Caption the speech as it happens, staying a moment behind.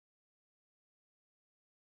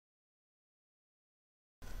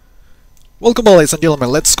Welcome ladies and gentlemen,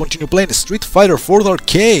 let's continue playing Street Fighter 4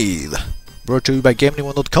 Arcade, brought to you by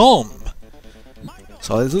GameNyone.com.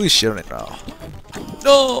 So let's do this shit right now.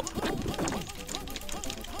 No!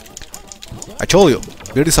 I told you,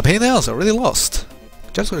 we're disappointed now, I already lost.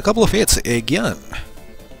 Just with a couple of hits again.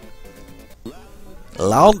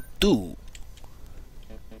 Round 2.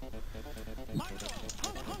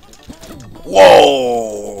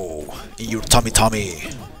 Whoa! In your tummy.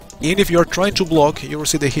 Even if you're trying to block, you will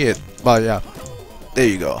see the hit. But yeah, there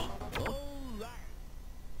you go.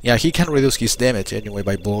 Yeah, he can reduce his damage anyway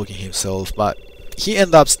by blocking himself, but he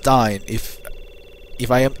ends up dying if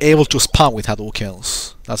I am able to spam with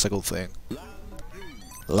Hadoukens. That's a good thing.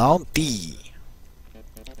 Round D.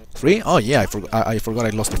 3? Oh yeah, I forgot I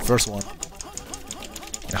lost the first one.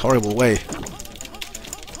 In a horrible way.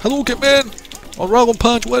 Hadouken, man! Or Dragon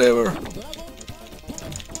Punch, whatever.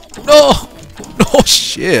 No! No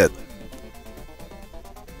shit!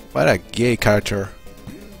 What a gay character.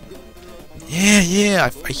 Yeah,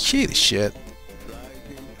 I hate this shit.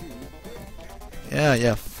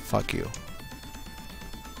 Yeah, fuck you.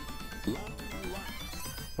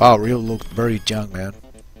 Wow, Ryu looked very young, man.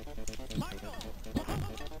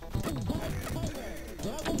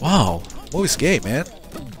 Wow, movie's gay, man.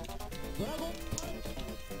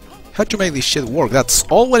 How to make this shit work? That's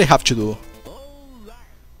all what I have to do.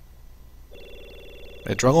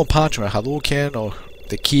 A Dragon Punch or a Hadouken or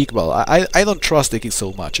the kick, well, I don't trust the kick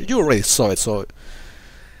so much. You already saw it, so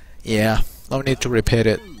yeah, no need to repeat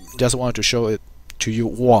it. Just wanted to show it to you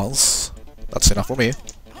once. That's enough for me.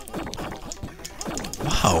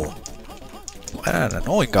 Wow, what an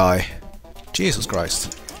annoying guy. Jesus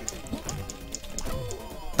Christ.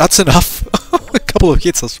 That's enough. A couple of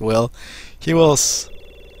hits as well. He was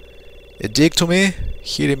a dick to me,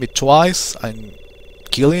 hitting me twice and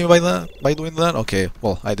killing me by doing that. Okay,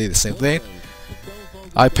 well, I did the same thing.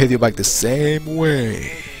 I paid you back the same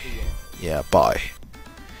way. Yeah, bye.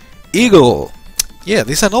 Eagle. Yeah,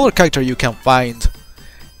 this is another character you can find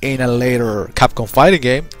in a later Capcom fighting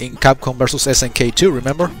game, in Capcom vs SNK 2,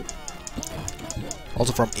 remember?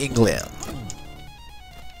 Also from England.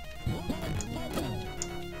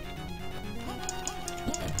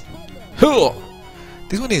 Huh.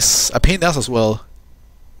 This one is a pain in the ass as well,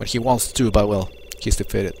 when he wants to, but well, he's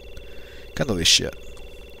defeated. Can't do this shit.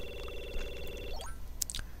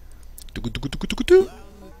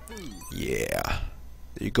 Yeah.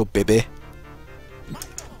 There you go, baby.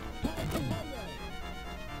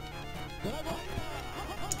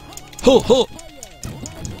 Ho!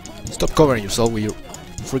 Stop covering yourself with your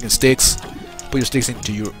freaking sticks. Put your sticks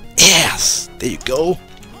into your ass. There you go.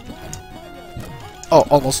 Oh,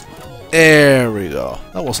 almost. There we go.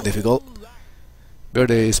 That wasn't difficult.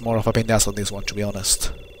 Verde is more of a pain in the ass on this one, to be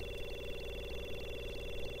honest.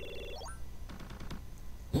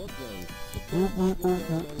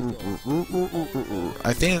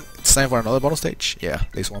 I think it's time for another bonus stage. Yeah,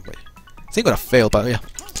 this one. But I think I'm gonna fail, but yeah,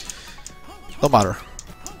 don't matter.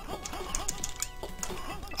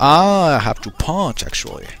 Ah, I have to punch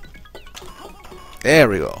actually. There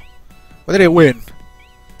we go. What did I win?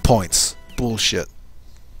 Points. Bullshit.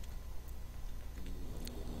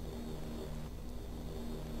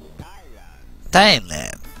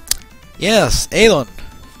 Thailand. Yes, Adon.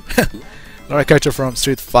 Another character from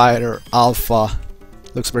Street Fighter Alpha.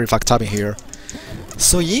 Looks very fucked up in here.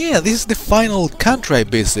 So yeah, this is the final country I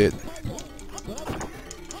visit.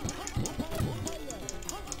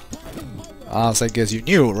 As I guess you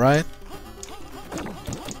knew, right?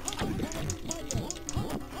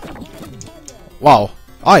 Wow.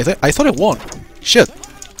 I thought I won. Shit.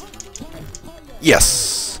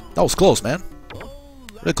 Yes. That was close, man.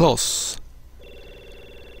 Really close.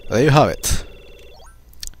 There you have it.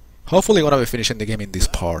 Hopefully I'm gonna be finishing the game in this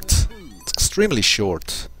part. It's extremely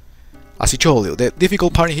short. As I told you, the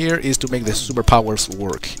difficult part here is to make the superpowers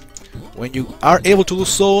work. When you are able to do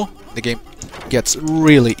so, the game gets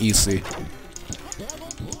really easy.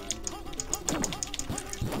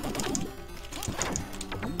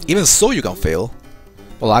 Even so you can fail.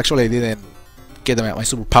 Well, actually I didn't get my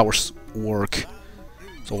superpowers work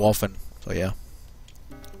so often, so yeah.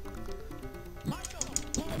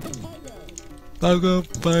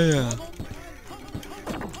 Fire.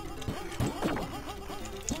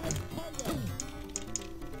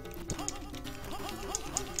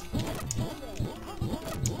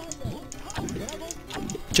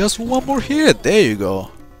 Just one more hit, there you go.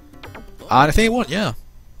 And I think I won, yeah.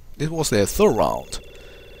 This was the third round.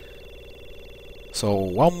 So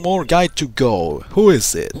one more guy to go. Who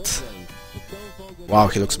is it? Wow,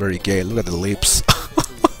 he looks very gay. Look at the lips.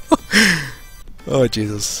 Oh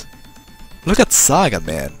Jesus. Look at Saga,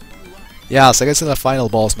 man. Yeah, Saga's in the final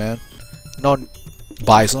boss, man. not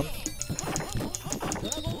Bison.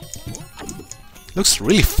 Looks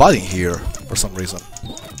really fighting here for some reason.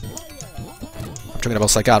 I'm talking about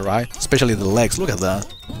Sagat, right? Especially the legs, look at that.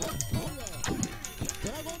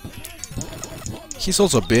 He's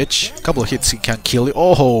also a bitch. A couple of hits he can kill you.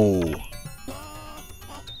 Oh!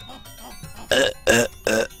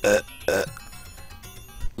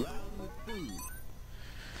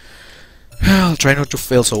 I'll try not to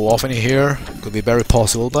fail so often here. Could be very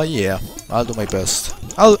possible, but yeah, I'll do my best.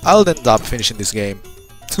 I'll end up finishing this game.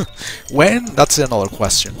 When? That's another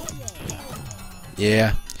question.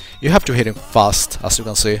 Yeah, you have to hit him fast, as you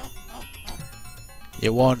can see.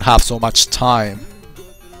 You won't have so much time.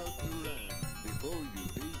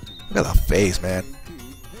 Look at that face, man.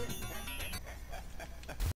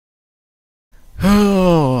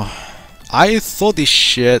 Oh, I thought this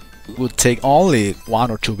shit would take only 1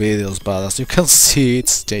 or 2 videos, but as you can see,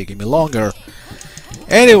 it's taking me longer.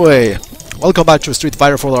 Anyway, welcome back to Street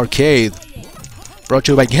Fighter 4 Arcade, brought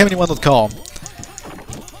to you by GameAnyone.com.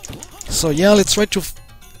 So yeah, let's try to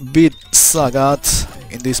beat Sagat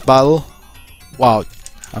in this battle. Wow,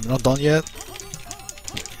 I'm not done yet.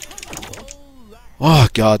 Oh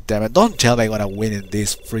god damn it, don't tell me I'm gonna win in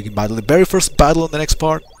this freaking battle. The very first battle in the next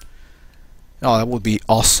part? Oh, that would be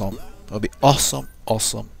awesome. That would be awesome,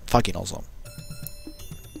 awesome, fucking awesome.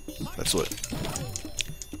 Let's do it.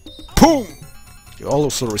 Boom! You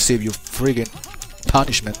also receive your friggin'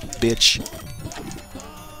 punishment, bitch.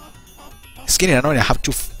 It's getting annoying, I have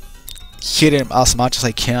to hit him as much as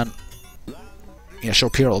I can in a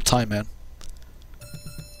short period of time, man.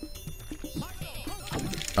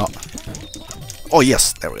 Oh. Oh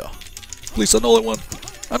yes, there we go. Please, another one.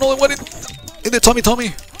 Another one in the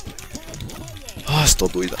tummy. Oh,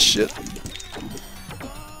 stop doing that shit.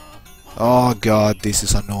 Oh god, this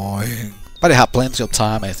is annoying. But I have plenty of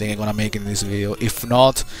time, I think I'm gonna make it in this video. If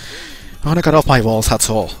not, I'm gonna cut off my balls, that's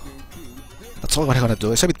all. That's all I'm gonna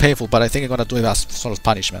do. It's a bit painful, but I think I'm gonna do it as sort of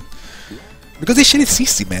punishment. Because this shit is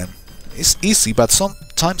easy, man. It's easy, but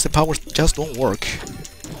sometimes the powers just don't work.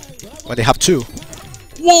 When they have to.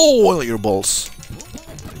 Whoa, your balls.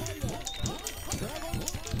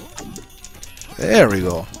 There we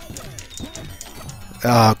go.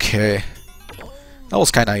 Okay. That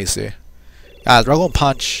was kinda easy. Dragon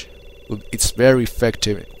Punch, it's very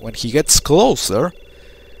effective. When he gets closer,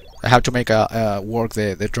 I have to make work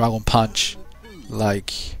the Dragon Punch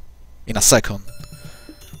like in a second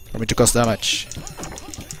for me to cause damage.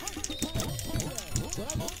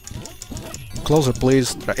 Closer,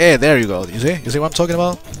 please. Hey, there you go. You see what I'm talking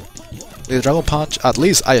about? With the Dragon Punch, at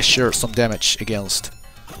least I assure some damage against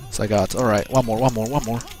Sagat. Alright, one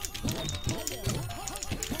more.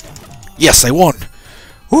 Yes, I won!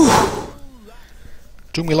 Whew.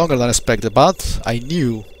 Took me longer than expected, but I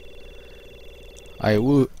knew I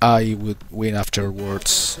would win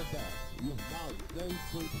afterwards.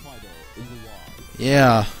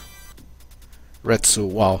 Yeah. Retsu,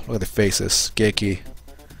 wow, look at the faces. Geki.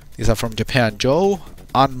 These are from Japan. Joe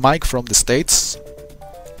and Mike from the States.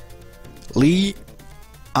 Lee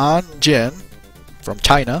and Jen from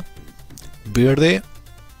China. Beardy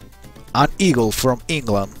and Eagle from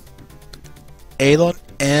England. Adon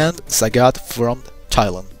and Sagat from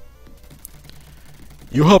Thailand.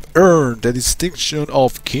 You have earned the distinction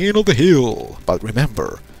of King of the Hill, but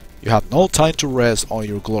remember, you have no time to rest on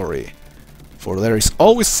your glory, for there is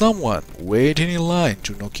always someone waiting in line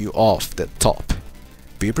to knock you off the top.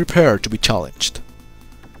 Be prepared to be challenged.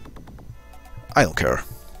 I don't care.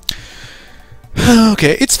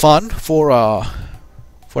 Okay, it's fun for a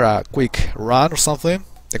quick run or something.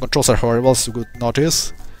 The controls are horrible, as you could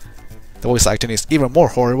notice. The voice acting is even more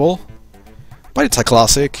horrible, but it's a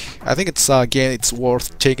classic. I think it's a game it's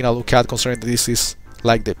worth taking a look at, considering that this is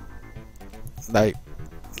like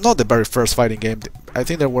not the very first fighting game. I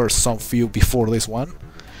think there were some few before this one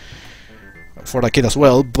for the kid as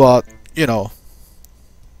well, but you know,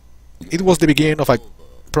 it was the beginning of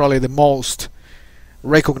probably the most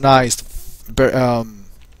recognized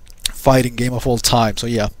fighting game of all time. So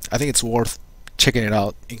yeah, I think it's worth checking it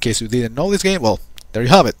out. In case you didn't know this game, well, there you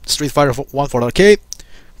have it. Street Fighter 1 for arcade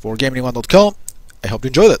for GameAnyone.com. I hope you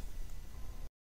enjoyed it.